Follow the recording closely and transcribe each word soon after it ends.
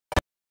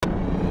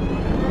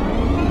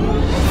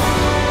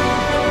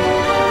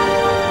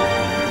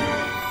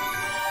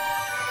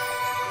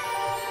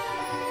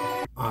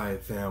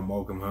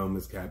Welcome home,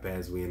 it's Cap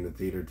Pass. We in the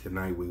theater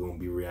tonight. We're gonna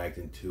be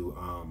reacting to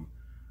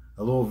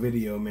a little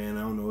video, man.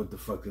 I don't know what the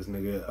fuck this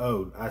nigga.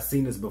 Oh, I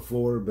seen this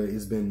before, but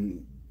it's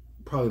been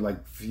probably like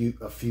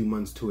a few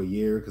months to a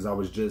year because I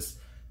was just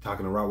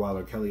talking to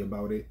Rottweiler Kelly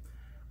about it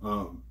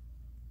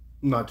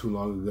not too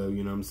long ago.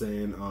 You know what I'm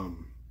saying?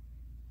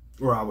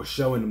 Or I was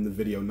showing him the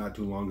video not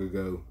too long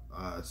ago.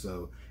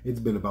 So it's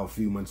been about a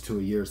few months to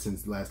a year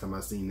since the last time I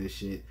seen this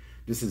shit.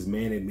 This is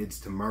man admits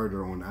to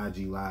murder on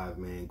IG Live,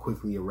 man.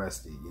 Quickly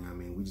arrested. You know what I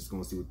mean? We just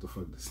gonna see what the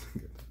fuck this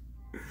nigga.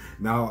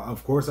 Now,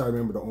 of course, I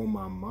remember the On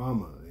My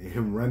Mama and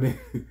him running,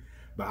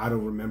 but I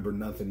don't remember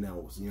nothing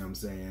else. You know what I'm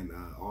saying?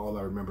 All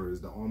I remember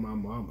is the On My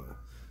Mama.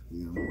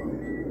 You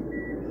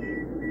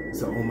know,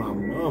 so On My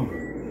Mama.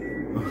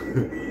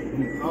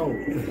 Oh.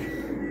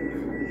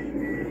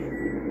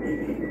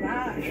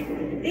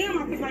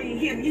 Damn, I feel like you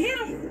hit him. You hit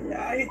him?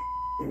 I hit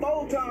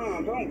 4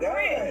 times. Oh,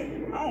 God.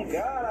 Oh,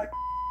 God.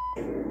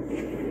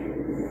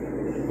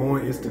 On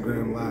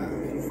Instagram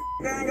Live.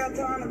 I ain't got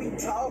time to be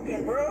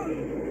talking, bro.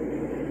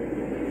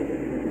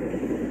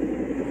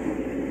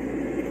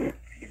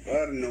 You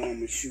better know I'm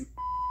gonna shoot.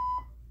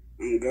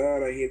 Oh,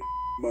 God, I hit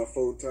about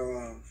 4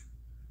 times.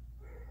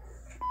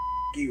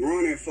 Keep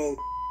running, 4.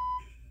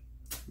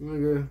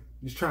 Nigga,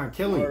 he's trying to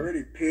kill him. I'm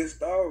already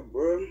pissed off,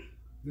 bro.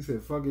 He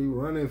said, fuck you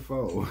running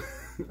for.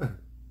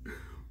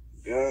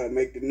 God,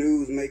 make the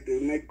news, make the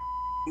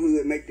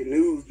hood make the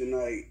news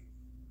tonight.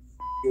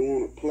 You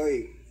wanna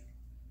play.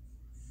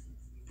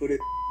 Put it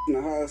in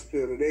the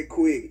hospital that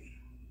quick.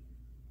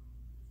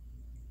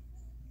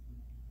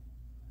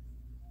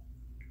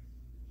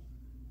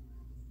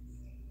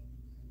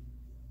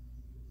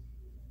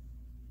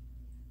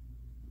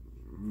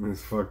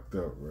 It's fucked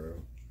up,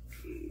 bro.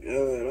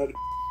 God, I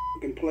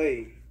can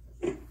play.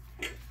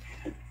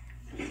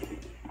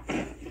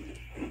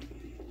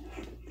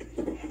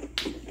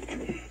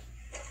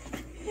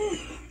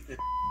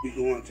 Be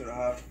going to the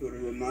hospital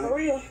tonight. For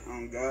real?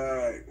 Oh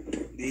God,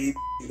 these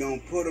gonna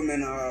put them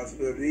in the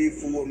hospital.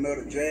 These full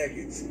metal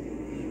jackets.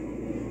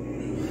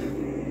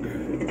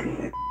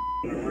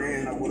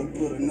 Ran, I would have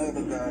put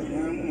another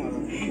goddamn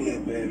mother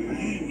clip at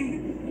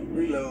man.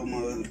 Reload my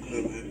other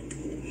clip at.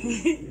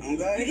 Oh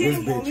God, this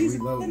bitch reload this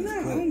clip.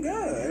 Oh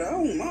God,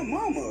 oh my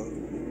mama.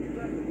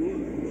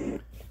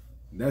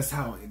 That's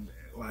how,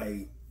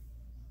 like,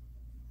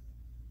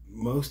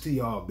 most of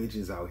y'all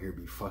bitches out here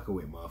be fucking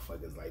with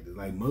motherfuckers like this.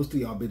 Like, most of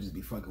y'all bitches be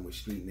fucking with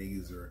street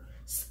niggas or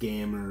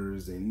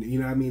scammers, and you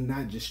know what I mean?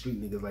 Not just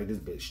street niggas like this,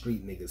 but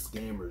street niggas,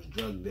 scammers,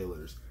 drug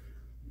dealers,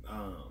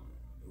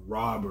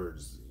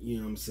 robbers. You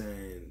know what I'm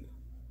saying?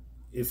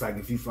 It's like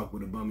if you fuck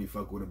with a bum, you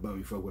fuck with a bum.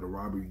 You fuck with a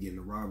robber, you getting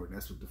a robber.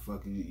 That's what the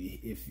fuck.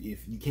 If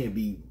you can't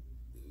be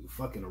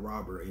fucking a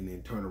robber and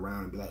then turn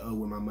around and be like, oh,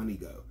 where my money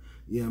go?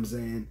 You know what I'm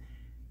saying?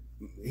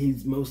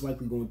 He's most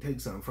likely going to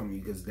take something from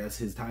you because that's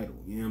his title.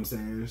 You know what I'm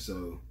saying?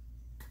 So,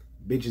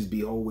 bitches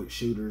be old with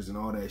shooters and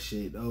all that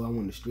shit. Oh, I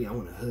want the street. I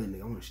want a hood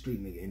nigga. I want a street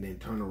nigga. And then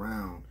turn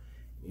around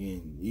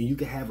and you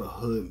can have a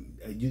hood.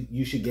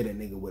 You should get a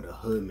nigga with a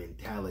hood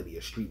mentality,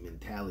 a street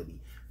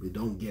mentality. But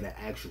don't get an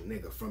actual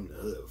nigga from the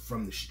hood,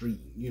 from the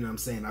street. You know what I'm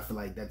saying? I feel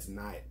like that's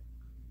not.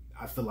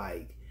 I feel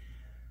like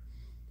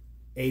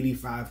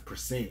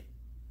 85%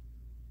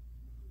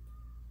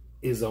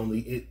 is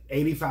only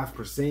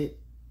 85%.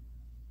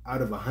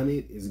 Out of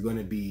 100 is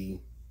gonna be,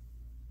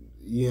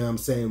 you know what I'm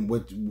saying,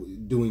 what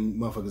doing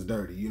motherfuckers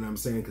dirty. You know what I'm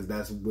saying? Because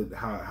that's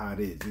how it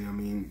is. You know what I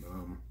mean?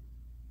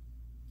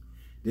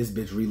 This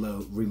bitch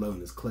reloading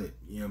this clip.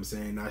 You know what I'm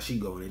saying? Now she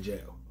going to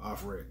jail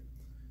off rip.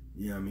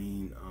 You know what I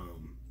mean?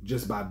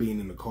 Just by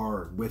being in the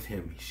car with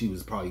him, she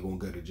was probably gonna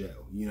go to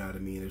jail. You know what I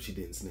mean? If she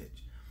didn't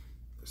snitch.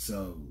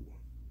 So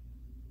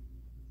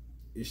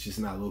it's just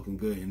not looking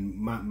good. And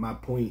my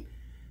point.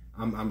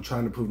 I'm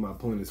trying to prove my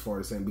point as far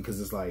as saying, because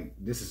it's like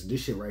this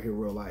shit right here,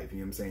 real life. You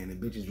know what I'm saying? And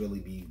bitches really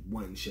be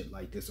wanting shit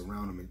like this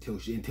around them until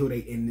they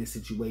in this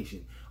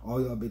situation.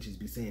 All y'all bitches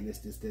be saying this,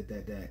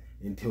 that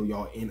until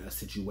y'all in a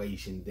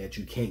situation that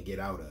you can't get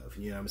out of.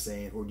 You know what I'm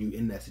saying? Or you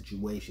in that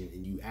situation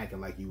and you acting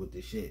like you with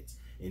the shits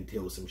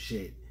until some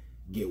shit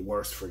get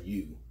worse for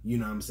you. You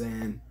know what I'm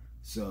saying?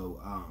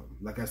 So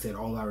like I said,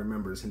 all I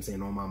remember is him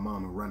saying on my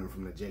mama running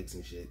from the Jakes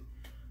and shit.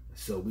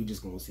 So we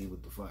just gonna see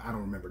what the fuck. I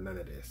don't remember none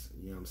of this.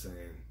 You know what I'm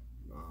saying?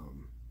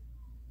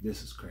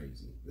 This is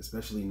crazy,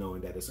 especially knowing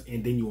that it's,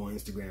 and then you on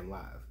Instagram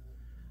Live.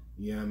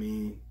 You know what I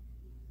mean?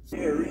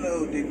 Yeah,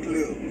 reload the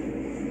clip.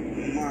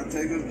 Might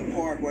take us the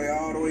parkway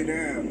all the way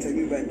down. Take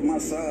me back to my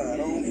side.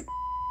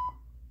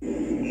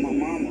 My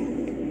mama.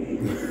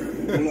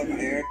 Pull up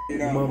and air it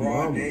out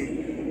broad day.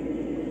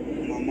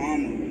 My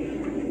mama.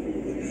 Put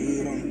the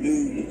hood on the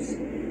news.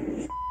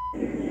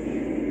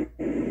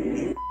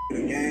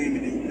 The game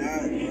and it's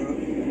not, bro.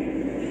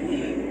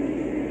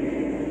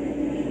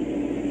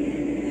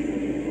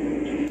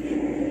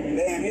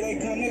 Damn, here they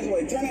come this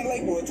way. Turn that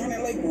lake boy, turn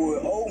that lake boy.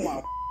 Oh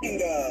my fucking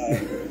God.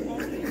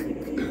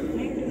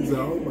 He's like,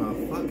 oh my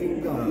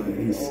fucking God.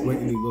 He's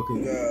squinting,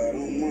 looking. God,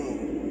 oh my.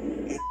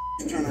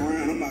 Turn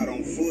around, I'm out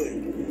on foot.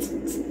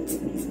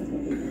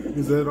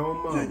 Is that on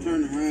my?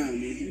 Turn around,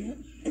 nigga.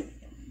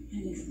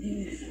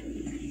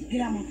 Get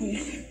out my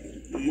face.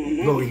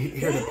 Bro,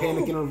 hear the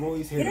panic in her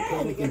voice? Hear the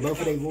panic in both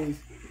of their voice?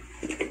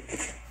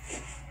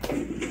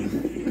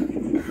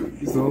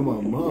 It's on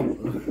my mama.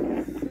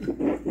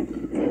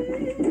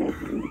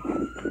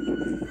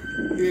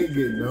 He ain't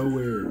getting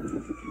nowhere.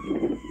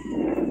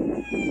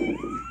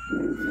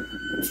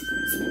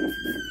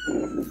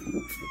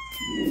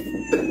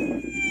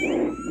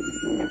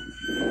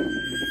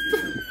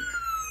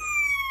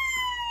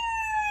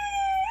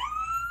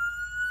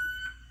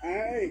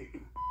 Hey.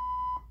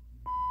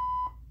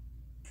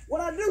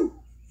 What I do?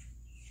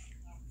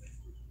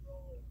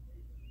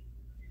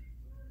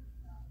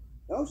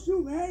 Don't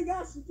shoot, man. I ain't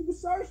got shit. You can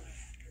search.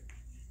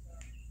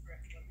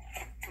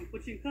 I'm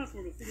putting you in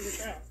custody to figure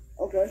this out.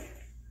 Okay.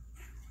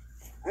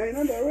 I ain't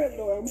under arrest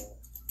though, am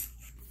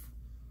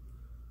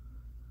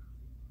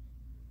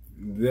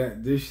I?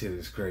 This shit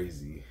is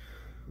crazy.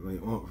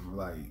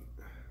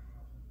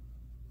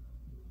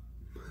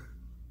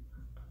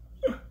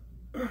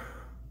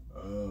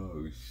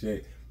 Oh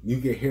shit. You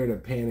could hear the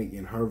panic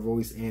in her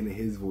voice and in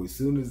his voice.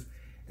 Soon as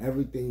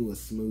everything was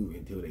smooth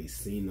until they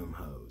seen them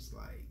hoes.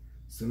 Like,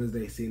 soon as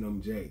they seen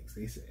them jakes,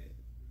 they said,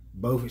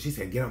 she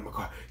said, get out my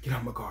car, get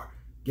out my car,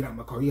 get out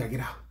my car, you gotta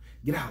get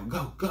out,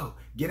 go,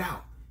 get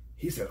out.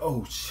 He said,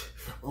 oh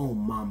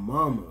my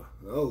mama,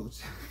 yo,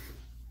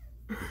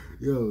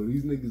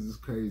 these niggas is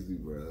crazy,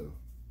 bro.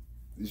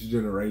 This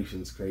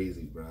generation's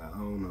crazy, bro. I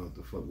don't know what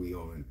the fuck we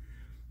on,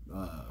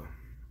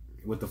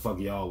 what the fuck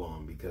y'all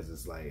on, because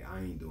it's like, I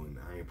ain't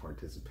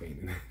participating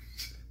in that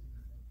shit.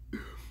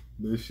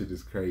 This shit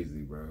is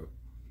crazy, bro.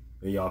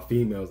 And y'all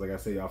females, like I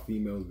say, y'all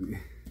females be,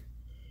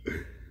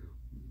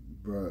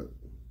 bro,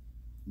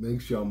 make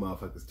sure y'all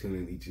motherfuckers tune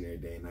in each and every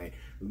day and night.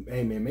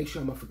 Hey man, make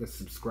sure y'all motherfuckers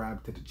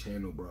subscribe to the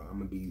channel, bro.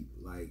 I'm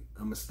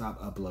gonna stop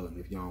uploading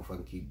if y'all don't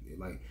fucking keep,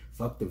 like,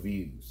 fuck the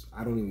views.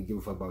 I don't even give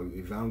a fuck about,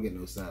 if I don't get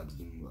no subs,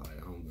 then like,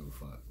 I don't give a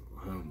fuck.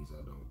 Homies,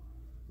 I don't.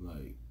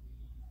 Like,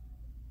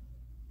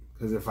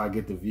 because if I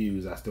get the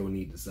views, I still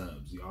need the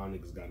subs. Y'all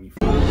niggas got me.